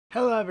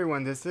Hello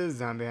everyone, this is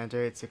Zombie Hunter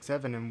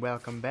 867 and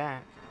welcome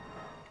back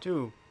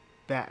to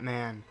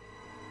Batman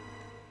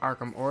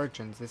Arkham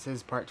Origins. This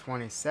is part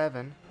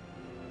 27.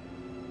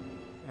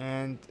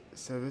 And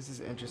so this is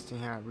interesting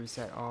how it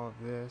reset all of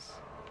this.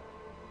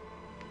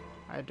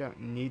 I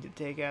don't need to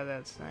take out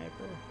that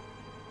sniper.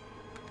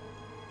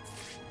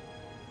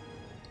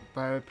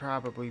 But it would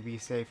probably be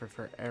safer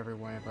for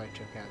everyone if I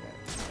took out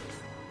that sniper.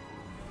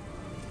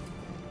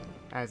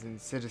 As in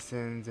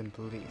citizens and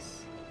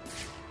police.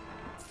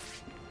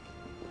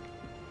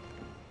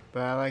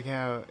 But I like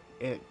how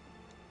it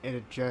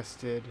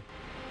adjusted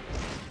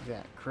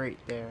that crate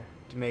there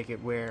to make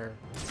it where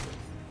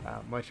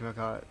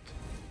whatchamacallit,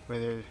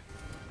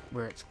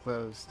 where it's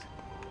closed.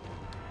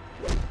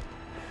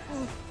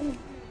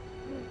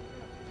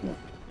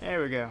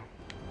 There we go.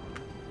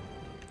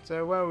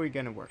 So what are we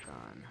gonna work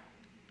on?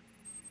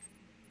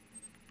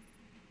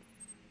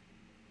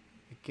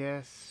 I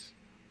guess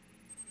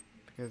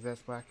because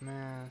that's Black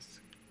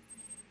Mask.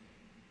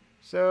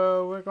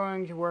 So we're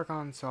going to work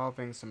on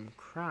solving some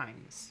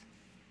crimes.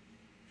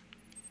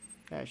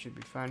 That should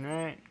be fun,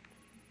 right?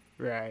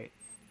 Right.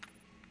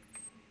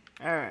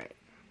 Alright.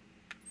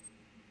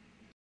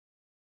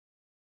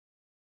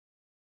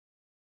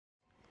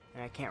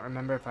 And I can't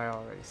remember if I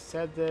already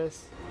said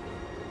this,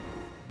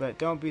 but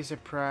don't be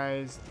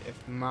surprised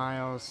if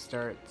Miles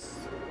starts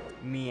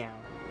meowing.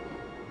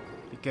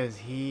 Because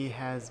he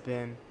has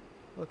been,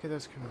 look at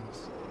those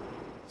criminals,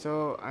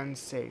 so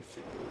unsafe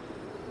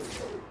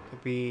to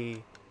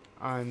be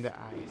on the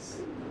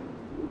ice.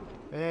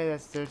 But hey,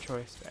 that's their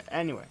choice. But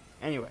anyway.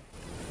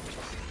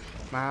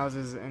 Miles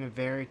is in a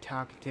very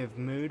talkative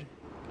mood,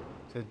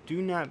 so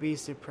do not be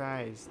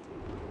surprised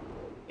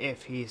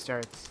if he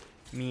starts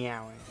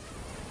meowing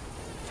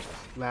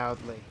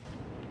loudly.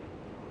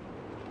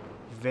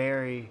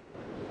 Very,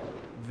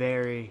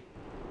 very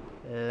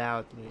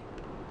loudly.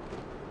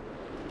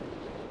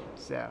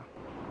 So,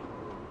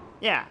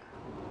 yeah.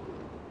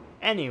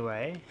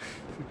 Anyway.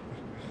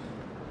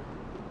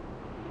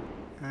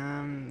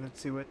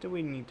 Let's see, what do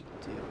we need to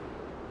do?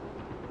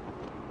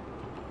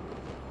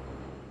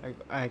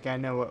 Like I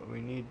know what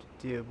we need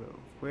to do, but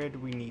where do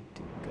we need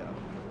to go?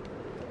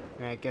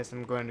 And I guess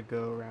I'm going to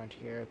go around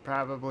here.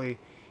 Probably,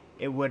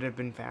 it would have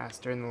been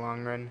faster in the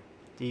long run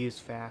to use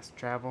fast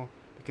travel,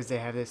 because they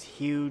have this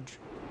huge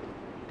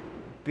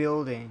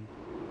building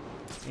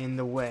in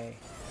the way.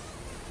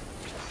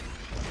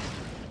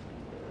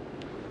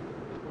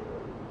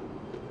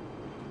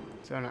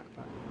 So not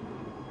fun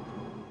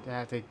to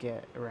have to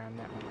get around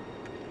that one.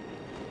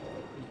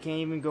 You can't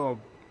even go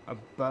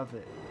above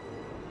it.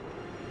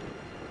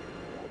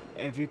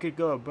 If you could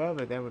go above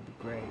it, that would be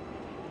great.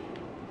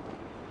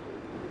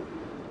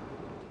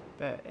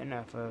 But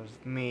enough of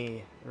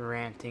me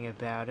ranting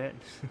about it.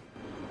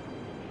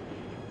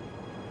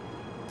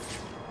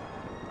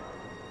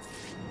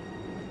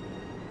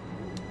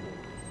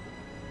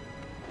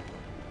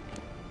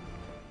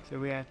 So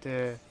we have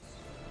to...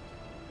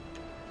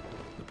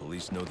 The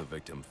police know the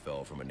victim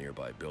fell from a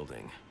nearby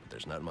building, but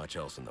there's not much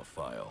else in the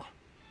file.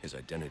 His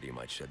identity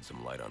might shed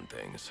some light on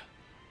things.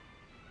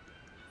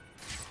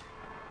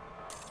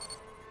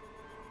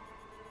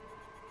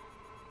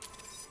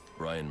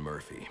 Ryan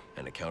Murphy,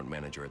 an account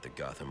manager at the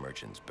Gotham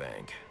Merchants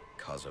Bank.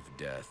 Cause of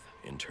death,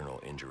 internal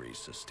injuries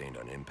sustained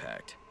on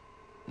impact.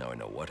 Now I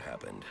know what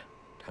happened.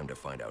 Time to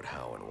find out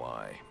how and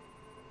why.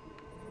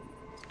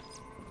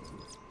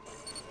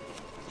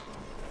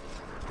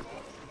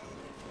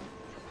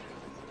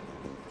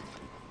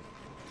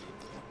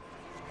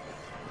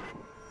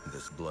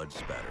 This blood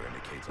spatter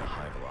indicates a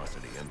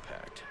high-velocity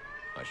impact.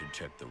 I should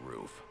check the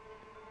roof.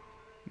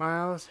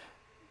 Miles,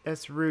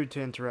 it's rude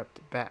to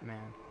interrupt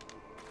Batman.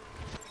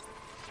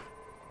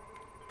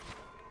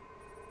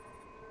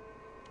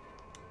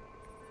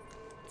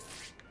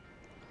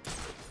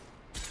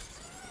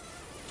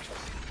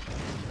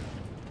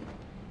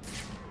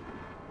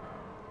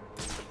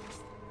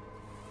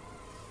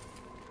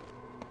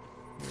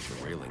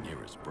 The railing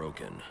here is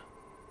broken.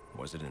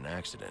 Was it an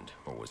accident,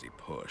 or was he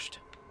pushed?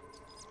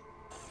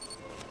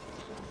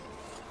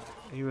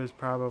 He was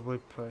probably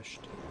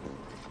pushed.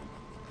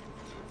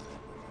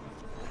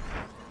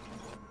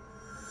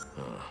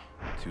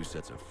 Two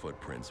sets of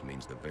footprints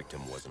means the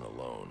victim wasn't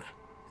alone.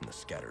 And the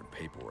scattered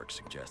paperwork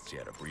suggests he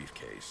had a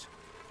briefcase.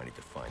 I need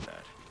to find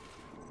that.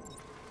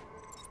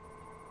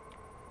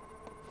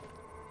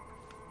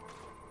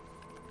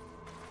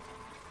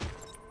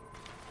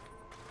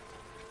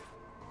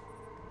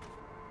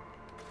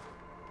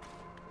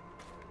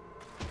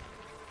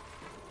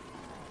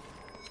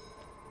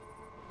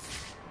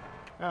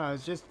 Oh,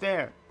 it's just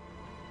there.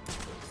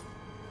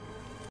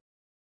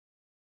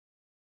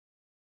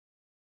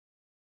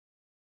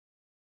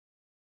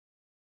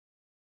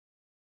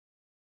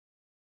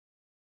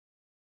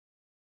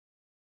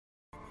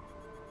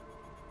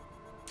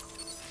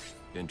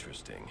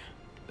 Interesting.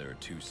 There are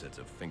two sets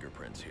of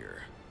fingerprints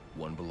here.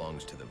 One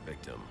belongs to the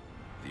victim,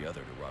 the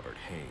other to Robert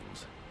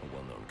Haynes, a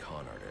well-known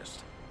con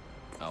artist.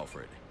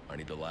 Alfred, I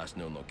need the last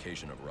known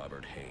location of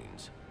Robert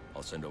Haynes.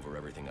 I'll send over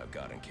everything I've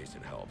got in case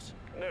it helps.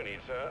 No need,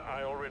 sir.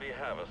 I already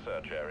have a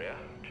search area.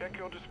 Check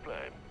your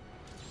display.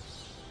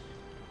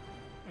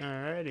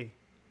 Alrighty.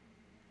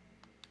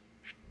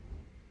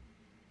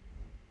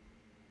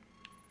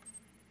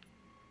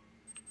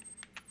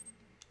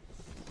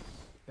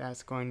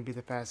 That's going to be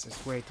the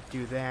fastest way to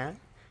do that.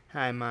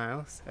 Hi,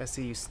 Miles. I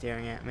see you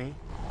staring at me.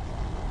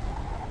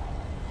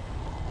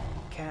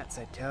 Cats,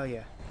 I tell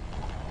ya.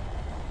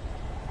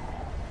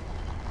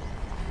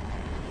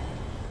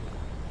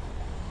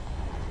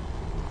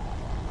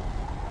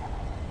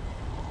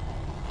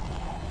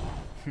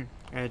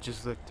 I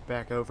just looked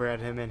back over at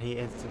him and he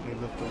instantly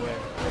looked away.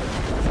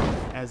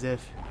 As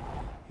if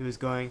he was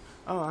going,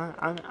 "Oh,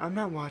 I'm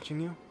not watching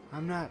you.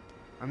 I'm not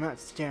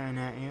staring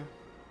at you.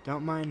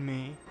 Don't mind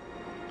me.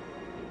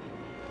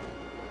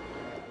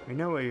 We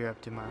know what you're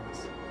up to,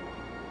 Miles.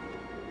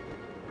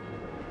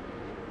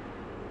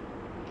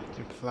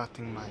 You're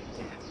plotting my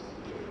death."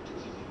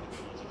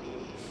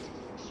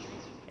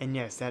 And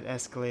yes, that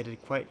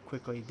escalated quite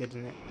quickly,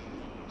 didn't it?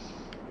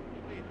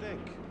 What do you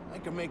think? I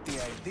can make the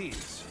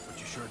IDs, but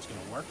you sure it's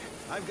gonna work?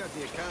 I've got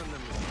the account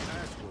numbers and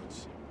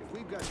passwords. If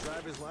we've got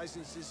driver's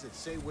licenses that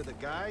say we're the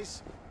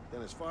guys,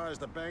 then as far as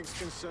the bank's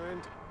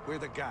concerned, we're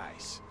the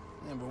guys.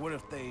 Yeah, but what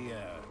if they,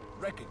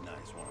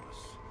 recognize one of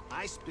us?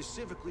 I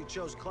specifically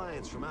chose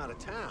clients from out of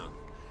town.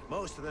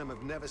 Most of them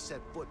have never set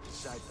foot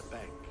inside the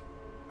bank.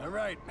 All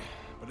right,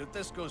 but if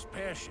this goes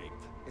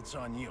pear-shaped, it's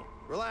on you.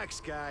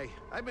 Relax, guy.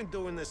 I've been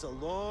doing this a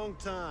long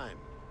time,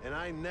 and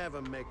I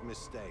never make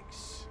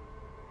mistakes.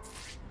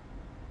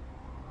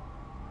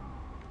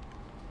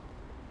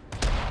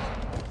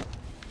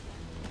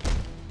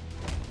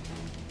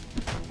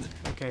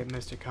 Okay,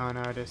 Mr. Con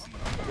Artist,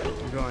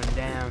 you're going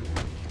down.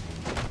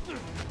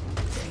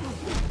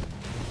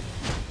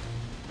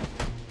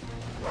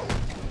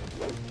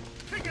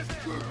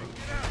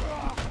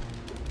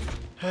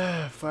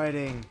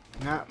 Fighting,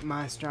 not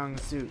my strong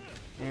suit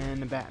in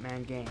the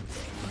Batman game.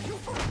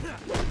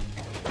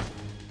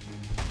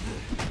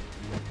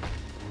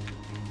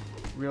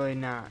 Really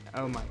not.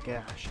 Oh my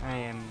gosh, I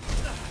am.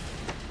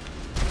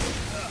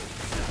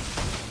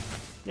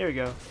 There we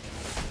go.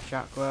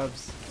 Shot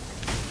gloves.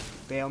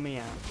 Bail me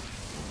out.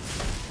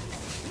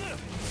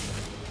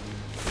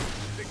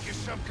 Think you're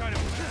some kind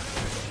of...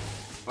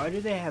 Why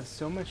do they have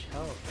so much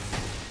health?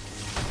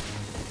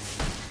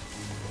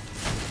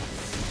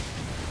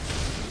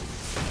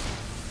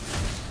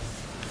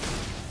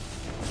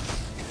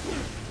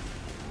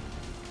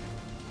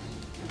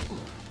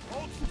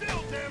 Hold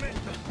still, damn it!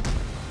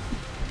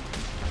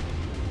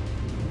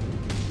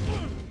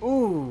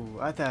 Ooh,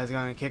 I thought I was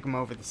gonna kick him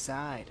over the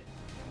side.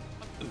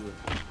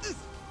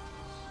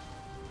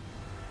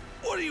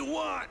 What do you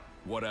want?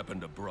 What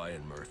happened to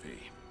Brian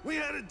Murphy? We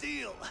had a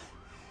deal.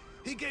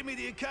 He gave me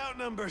the account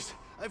numbers.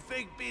 I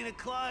faked being a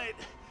client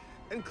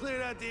and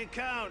cleared out the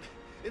account.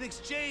 In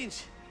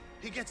exchange,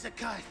 he gets a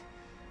cut.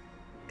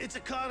 It's a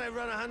con I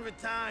run 100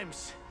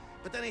 times.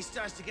 But then he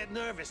starts to get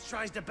nervous,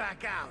 tries to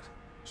back out.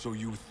 So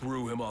you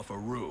threw him off a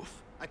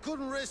roof? I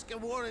couldn't risk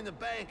him warning the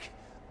bank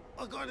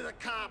or going to the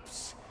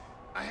cops.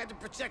 I had to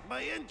protect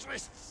my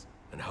interests.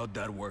 And how'd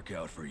that work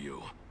out for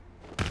you?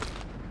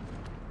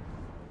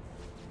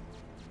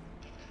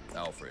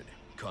 Alfred,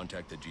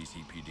 contact the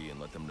GCPD and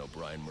let them know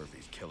Brian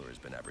Murphy's killer has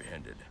been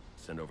apprehended.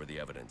 Send over the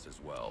evidence as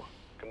well.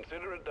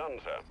 Consider it done,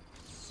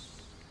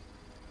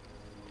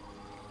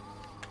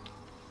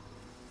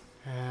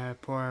 sir.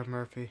 Poor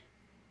Murphy.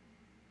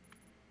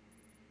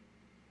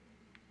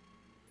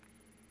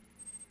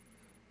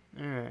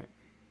 Alright.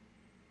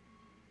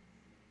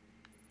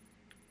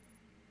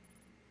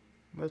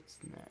 What's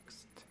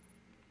next?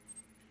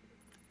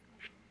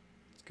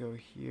 Let's go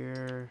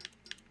here.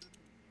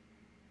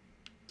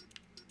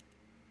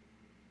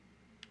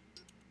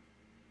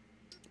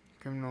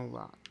 Criminal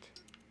locked.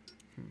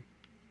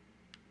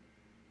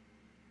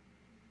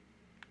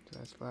 So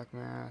that's Black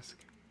Mask.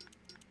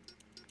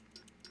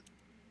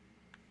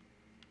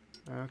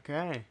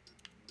 Okay.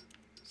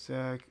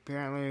 So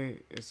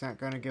apparently it's not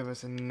going to give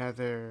us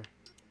another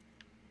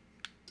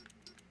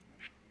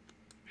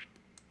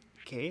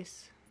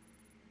case.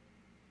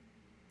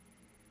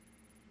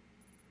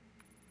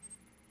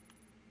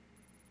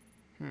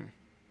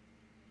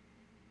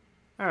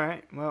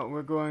 Alright, well,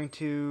 we're going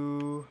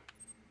to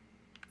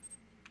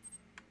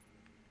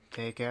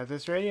take out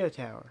this radio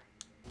tower.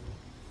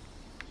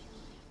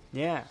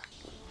 Yeah.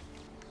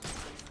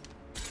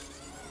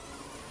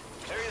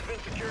 Area's been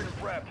secured and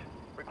prepped.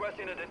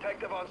 Requesting a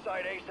detective on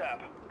site ASAP.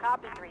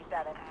 Copy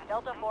 3-7.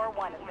 Delta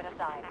 4-1 has been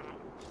assigned.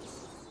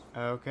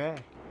 Okay.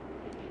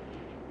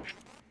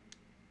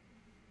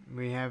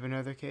 We have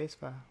another case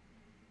file.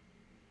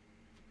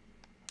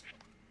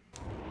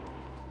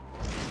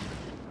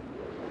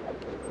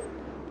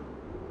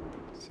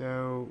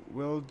 So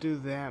we'll do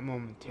that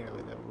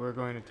momentarily though. We're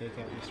going to take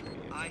out this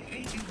radio. I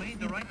think you made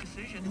the right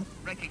decision.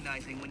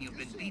 Recognizing when you've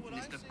been beaten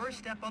is the first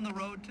step on the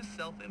road to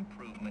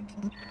self-improvement.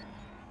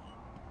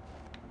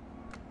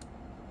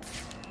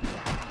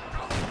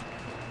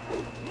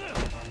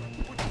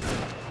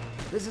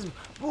 This is...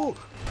 Ooh!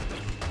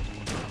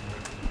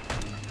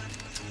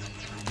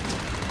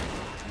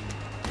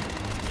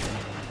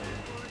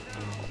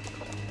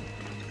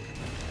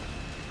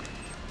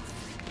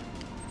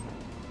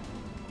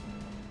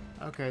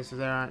 Okay, so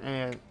there aren't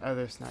any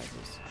other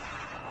snipers.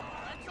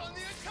 That's on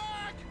the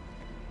attack!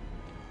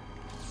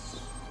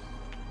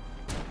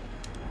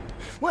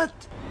 What?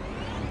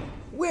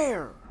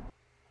 Where?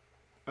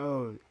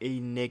 Oh,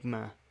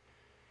 Enigma.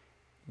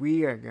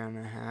 We are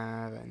gonna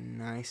have a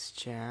nice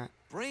chat.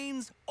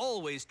 Brains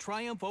always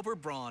triumph over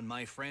brawn,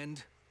 my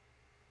friend.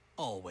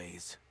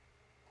 Always.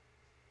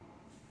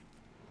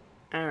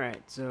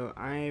 Alright, so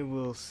I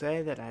will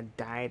say that I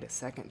died a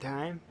second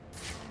time.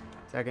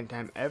 Second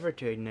time ever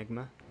to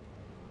Enigma.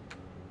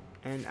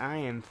 And I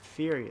am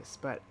furious,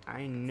 but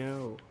I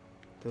know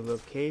the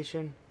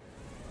location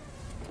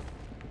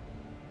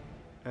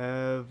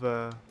of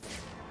the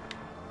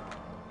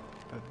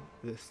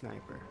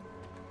sniper.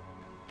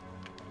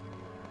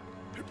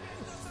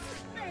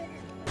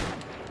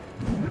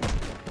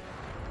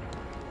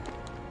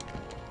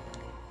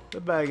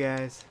 Bye-bye,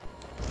 guys.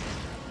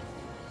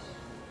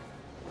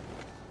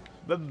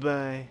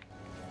 Bye-bye.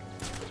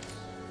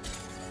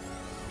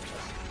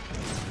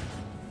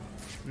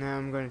 Now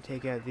I'm going to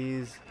take out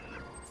these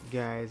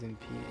guys in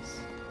peace.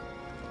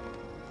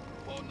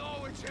 Oh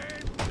no, it's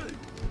him!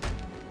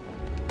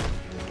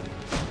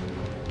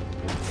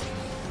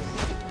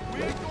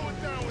 We ain't going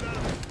down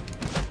without him.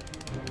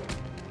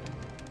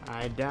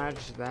 I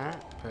dodged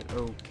that, but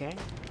okay.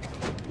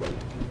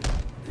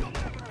 You'll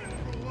never get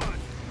through us.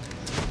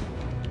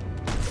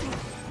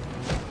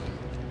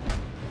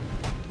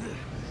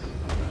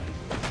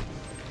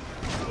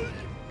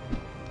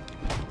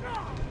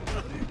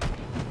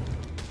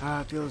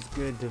 Ah, it feels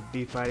good to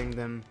be fighting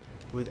them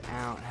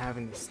without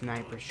having the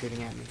sniper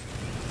shooting at me.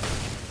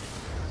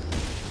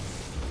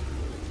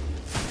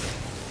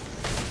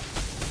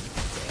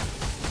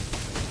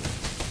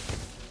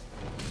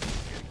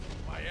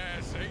 My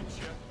ass ain't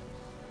you?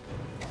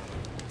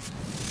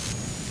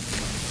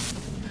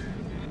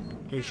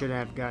 He should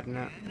have gotten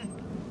up.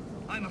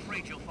 I'm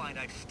afraid you'll find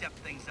I've stepped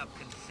things up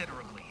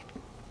considerably.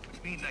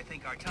 Which means I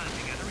think our time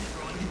together is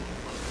drawing to a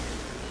close.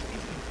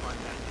 It's been fun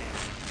that day.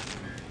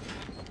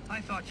 I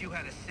thought you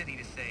had a city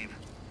to save.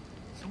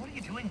 So what are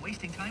you doing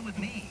wasting time with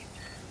me?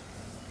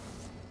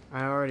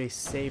 I already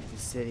saved the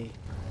city.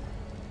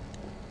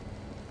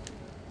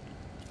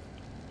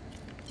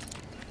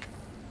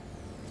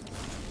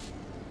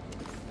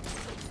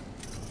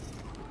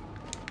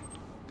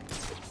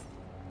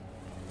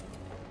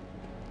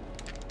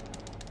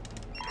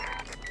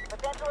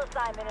 Potential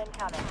assignment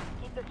incoming.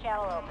 Keep this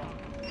channel open.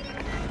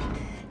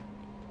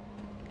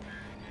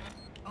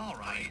 All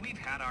right, we've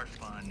had our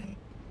fun.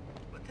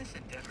 But this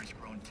endeavor's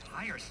grown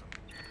tiresome.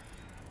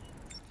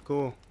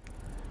 Cool.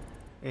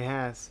 It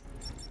has.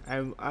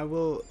 I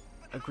will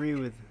agree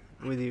with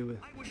you.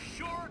 I was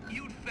sure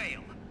you'd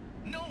fail.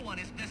 No one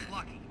is this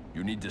lucky.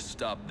 You need to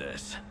stop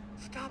this.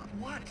 Stop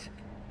what?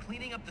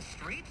 Cleaning up the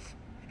streets?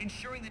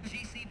 Ensuring the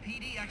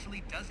GCPD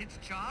actually does its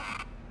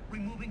job?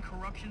 Removing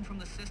corruption from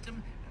the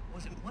system?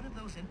 Was it one of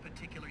those in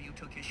particular you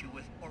took issue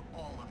with, or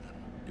all of them?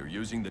 You're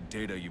using the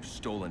data you've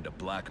stolen to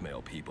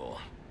blackmail people.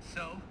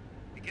 So,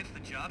 it gets the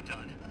job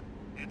done.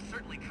 It's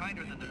certainly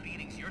kinder than the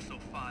beatings you're so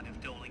fond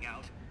of doling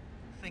out.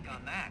 Think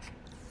on that.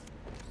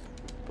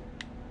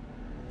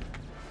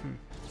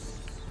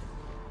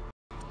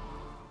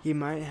 He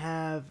might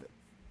have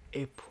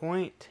a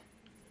point,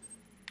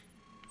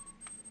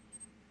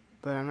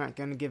 but I'm not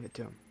gonna give it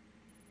to him.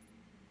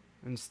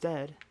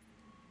 Instead,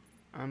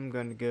 I'm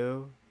gonna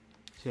go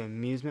to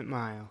Amusement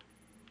Mile,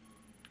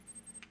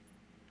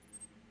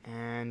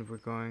 and we're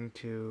going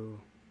to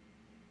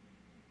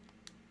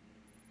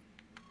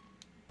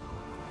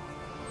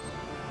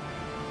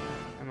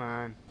come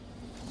on.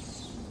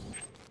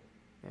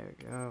 There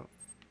we go.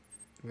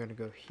 I'm gonna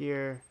go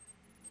here.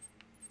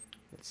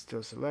 It's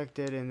still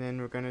selected, and then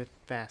we're gonna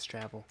fast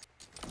travel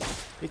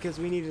because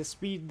we need to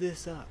speed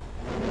this up.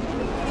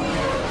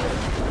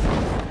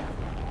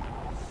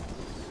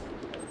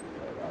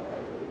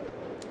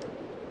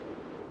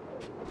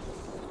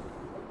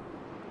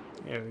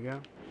 There we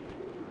go.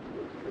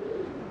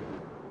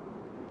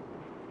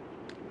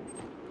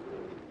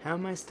 How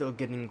am I still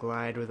getting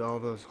glide with all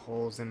those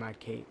holes in my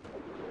cape?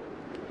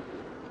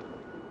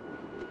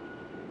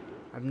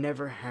 I've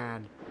never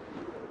had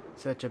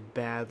such a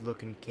bad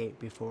looking cape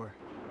before.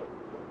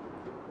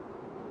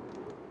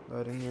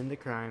 Loading in the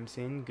crime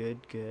scene.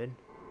 Good, good.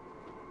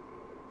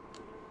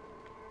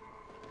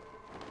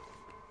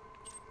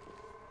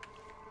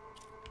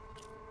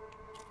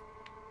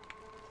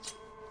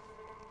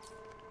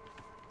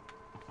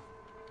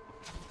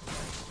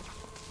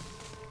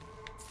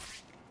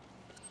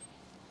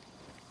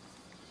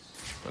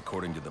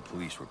 According to the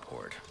police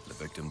report, the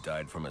victim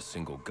died from a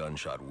single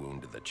gunshot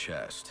wound to the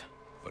chest.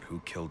 But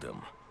who killed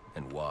him,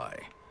 and why?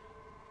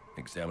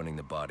 Examining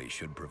the body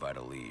should provide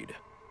a lead.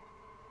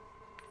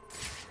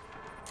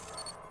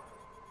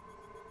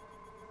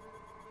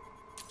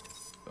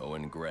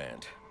 Owen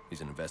Grant.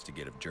 He's an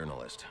investigative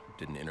journalist.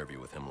 Did an interview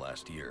with him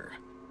last year.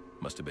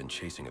 Must have been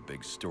chasing a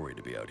big story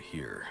to be out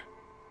here.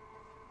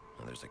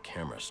 Now, there's a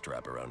camera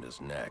strap around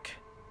his neck.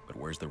 But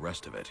where's the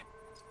rest of it?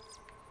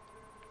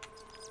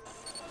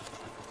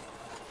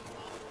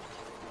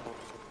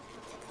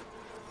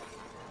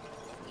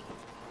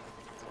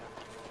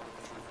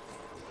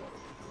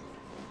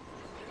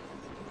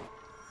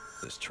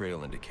 This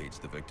trail indicates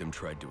the victim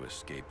tried to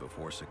escape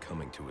before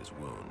succumbing to his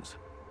wounds.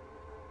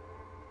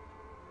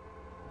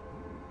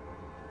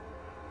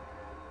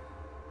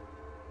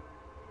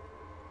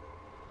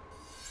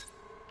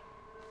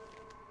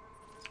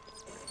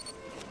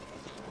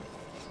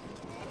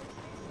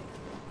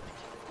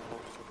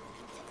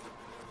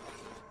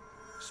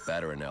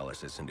 Spatter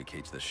analysis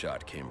indicates the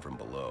shot came from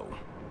below.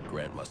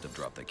 Grant must have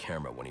dropped the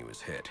camera when he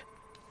was hit.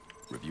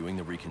 Reviewing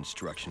the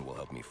reconstruction will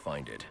help me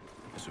find it,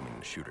 assuming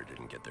the shooter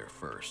didn't get there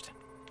first.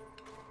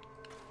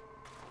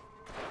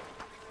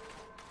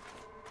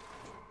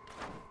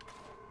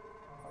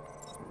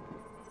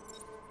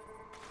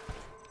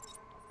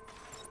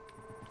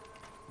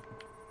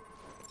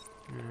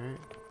 Alright.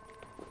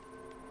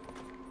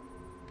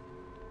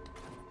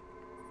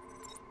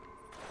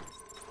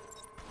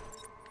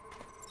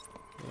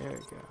 There we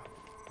go.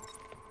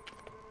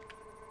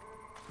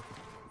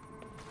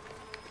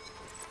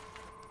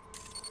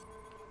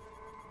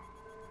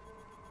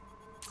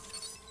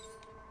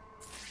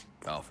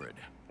 Alfred,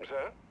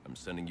 Sir? I'm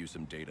sending you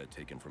some data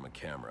taken from a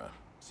camera.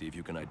 See if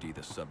you can ID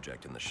the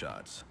subject in the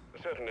shots.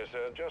 Certainly,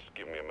 sir. Just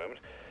give me a moment.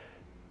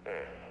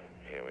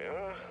 Here we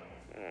are.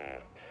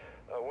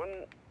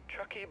 One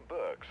Chucky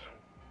Burks.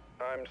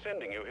 I'm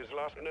sending you his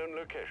last known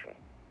location.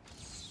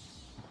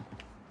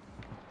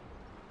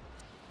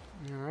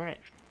 Alright.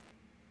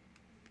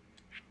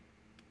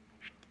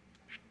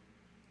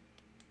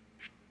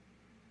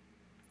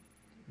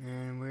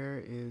 And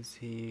where is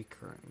he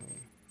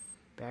currently?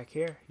 Back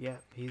here?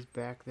 Yep, he's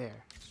back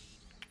there.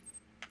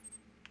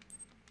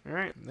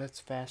 Alright, let's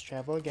fast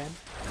travel again.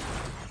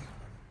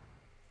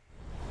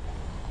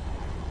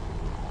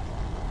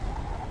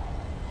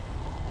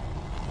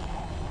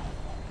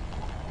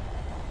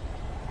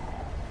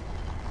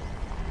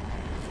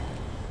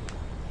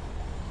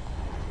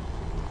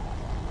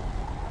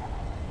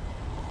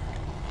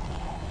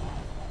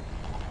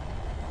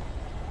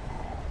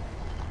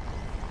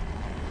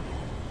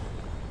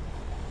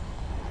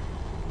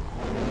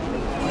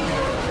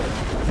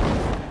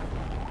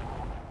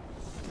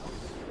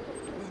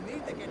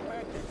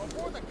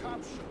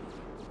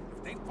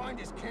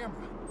 His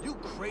camera. You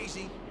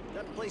crazy?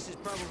 That place is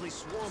probably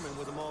swarming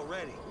with them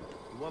already.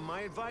 You want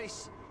my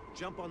advice?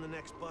 Jump on the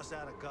next bus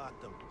out of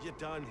Gotham. You're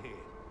done here.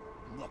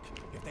 Look,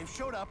 if they've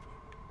showed up,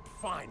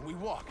 fine, we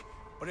walk.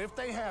 But if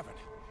they haven't,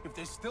 if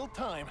there's still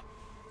time,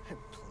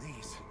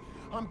 please,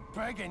 I'm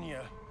begging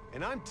you.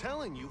 And I'm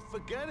telling you,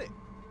 forget it.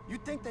 You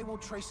think they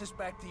won't trace us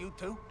back to you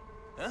too?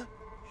 Huh?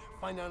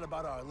 Find out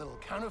about our little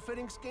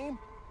counterfeiting scheme?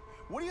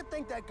 What do you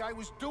think that guy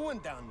was doing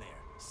down there?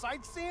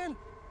 Sightseeing?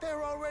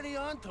 They're already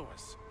onto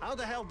us. How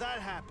the hell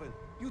that happen?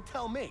 You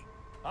tell me.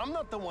 I'm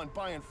not the one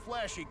buying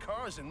flashy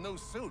cars and new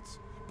suits,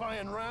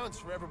 buying rounds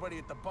for everybody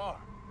at the bar.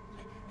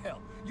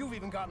 Hell, you've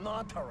even got an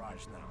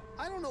entourage now.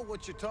 I don't know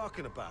what you're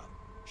talking about.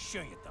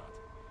 Sure you don't.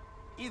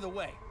 Either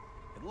way,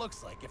 it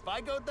looks like if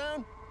I go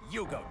down,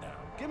 you go down.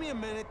 Give me a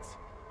minute.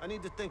 I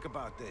need to think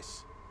about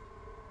this.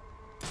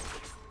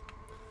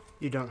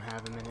 You don't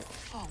have a minute.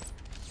 Oh.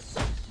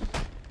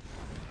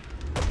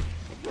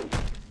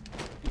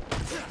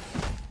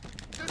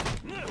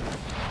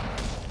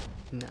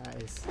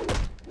 Nice.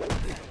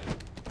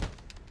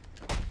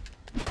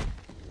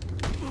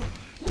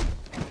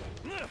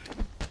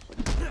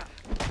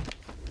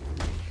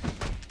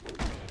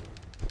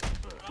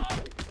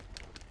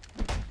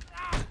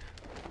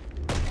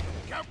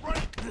 Get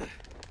ready.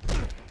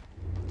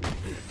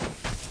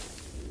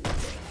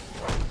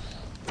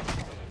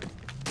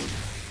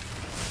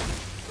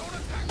 Don't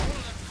attack one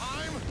at a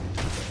time.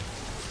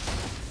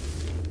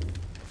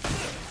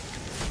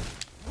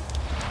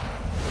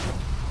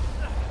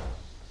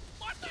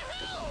 What the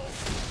hell?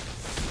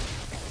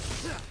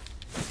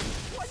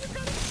 Why you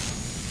gonna...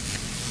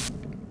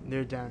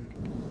 They're done.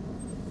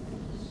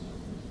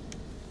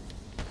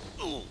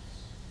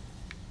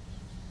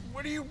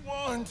 What do you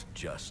want?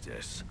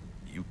 Justice.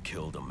 You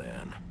killed a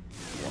man.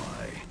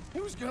 Why? He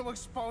was gonna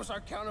expose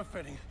our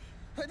counterfeiting.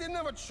 I didn't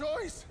have a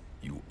choice.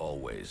 You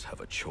always have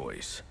a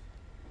choice.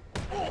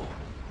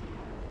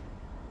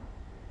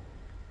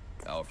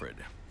 Alfred,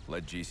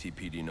 let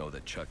GCPD know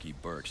that Chucky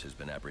Burks has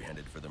been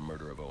apprehended for the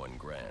murder of Owen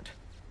Grant.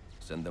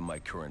 Send them my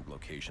current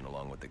location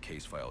along with the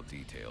case file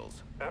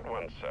details. At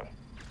once, sir.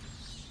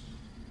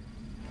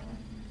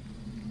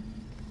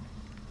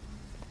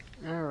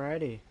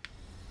 Alrighty.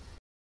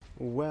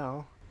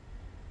 Well,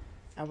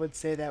 I would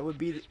say that would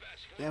be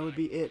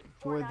it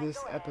for this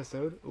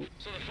episode. Ooh.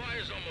 So the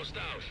fire's almost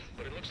out,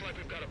 but it looks like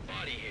we've got a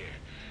body here.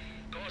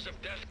 Cause of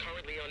death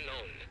currently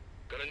unknown.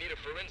 Gonna need a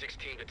forensics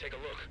team to take a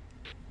look.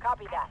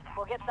 Copy that.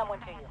 We'll get someone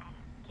to you.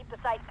 Keep the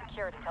site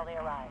secured until they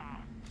arrive.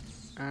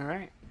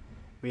 Alright.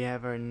 We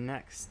have our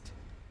next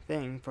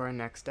thing for our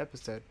next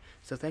episode.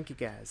 So thank you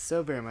guys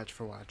so very much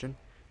for watching.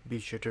 Be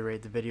sure to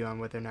rate the video on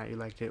whether or not you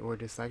liked it or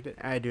disliked it.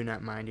 I do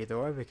not mind either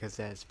or because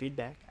that is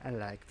feedback. I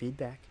like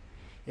feedback.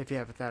 If you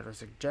have a thought or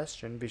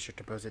suggestion, be sure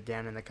to post it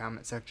down in the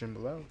comment section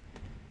below.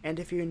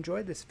 And if you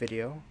enjoyed this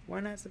video, why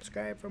not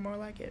subscribe for more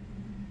like it?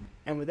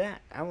 And with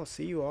that, I will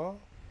see you all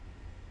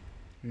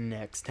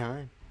next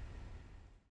time.